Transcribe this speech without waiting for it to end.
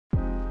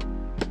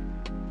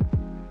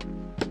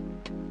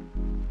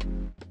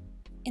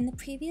In the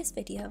previous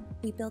video,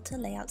 we built a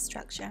layout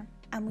structure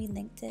and we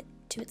linked it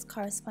to its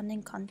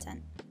corresponding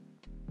content.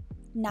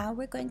 Now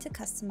we're going to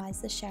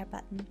customize the share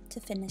button to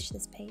finish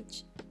this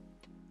page.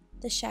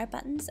 The share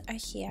buttons are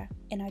here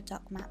in our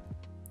doc map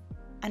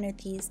and are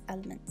these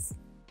elements.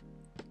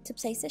 To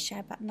place a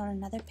share button on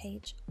another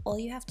page, all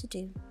you have to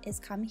do is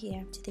come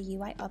here to the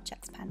UI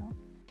Objects panel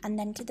and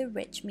then to the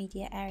Rich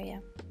Media area,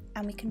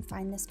 and we can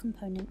find this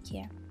component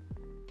here.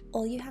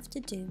 All you have to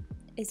do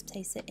is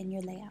place it in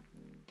your layout.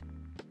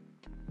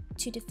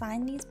 To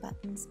define these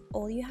buttons,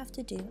 all you have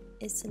to do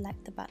is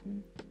select the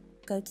button,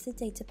 go to the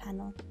Data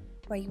panel,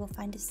 where you will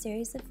find a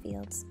series of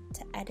fields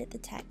to edit the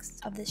text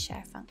of the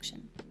share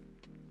function.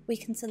 We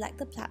can select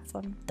the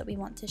platform that we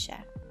want to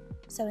share.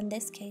 So in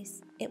this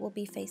case, it will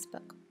be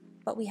Facebook,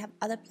 but we have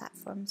other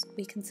platforms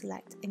we can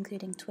select,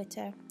 including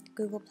Twitter,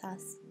 Google+,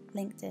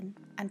 LinkedIn,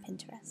 and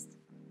Pinterest.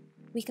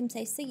 We can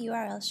place the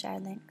URL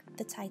share link,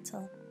 the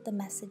title, the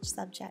message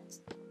subject,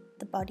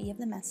 the body of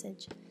the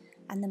message,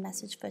 and the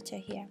message footer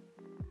here.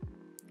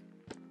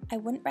 I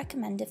wouldn't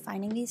recommend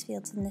defining these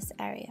fields in this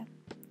area.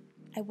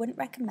 I wouldn't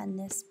recommend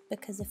this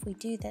because if we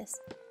do this,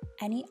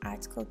 any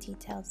article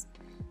details,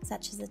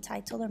 such as the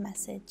title or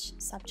message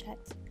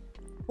subject,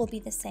 will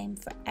be the same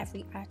for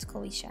every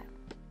article we share.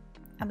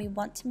 And we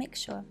want to make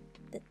sure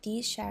that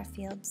these share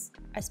fields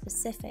are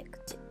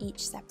specific to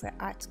each separate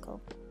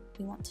article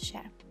we want to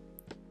share.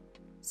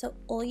 So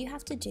all you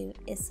have to do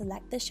is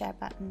select the share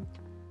button,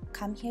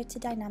 come here to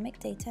Dynamic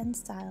Data and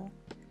Style,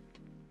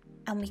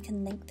 and we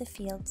can link the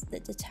fields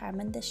that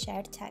determine the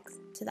shared text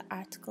to the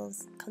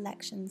article's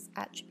collection's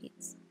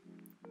attributes.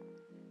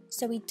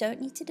 So we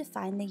don't need to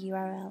define the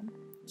URL.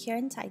 Here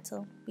in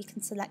Title, we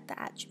can select the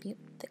attribute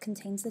that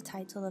contains the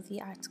title of the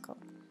article.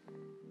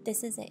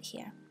 This is it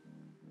here.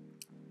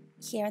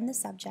 Here in the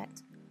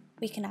subject,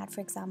 we can add,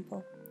 for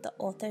example, the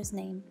author's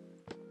name,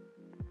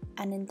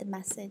 and in the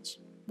message,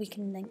 we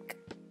can link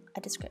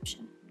a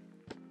description.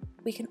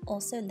 We can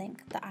also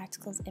link the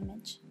article's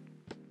image.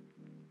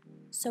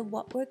 So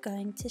what we're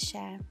going to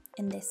share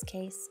in this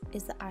case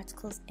is the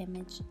article's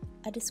image,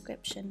 a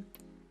description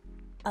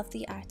of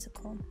the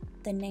article,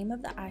 the name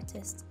of the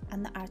artist,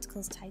 and the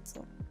article's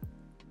title.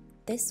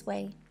 This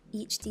way,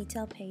 each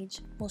detail page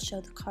will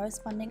show the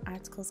corresponding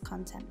article's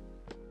content.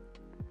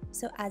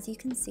 So as you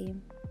can see,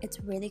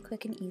 it's really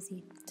quick and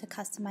easy to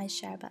customize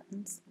share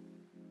buttons.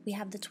 We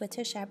have the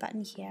Twitter share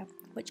button here,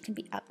 which can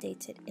be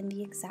updated in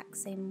the exact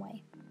same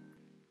way.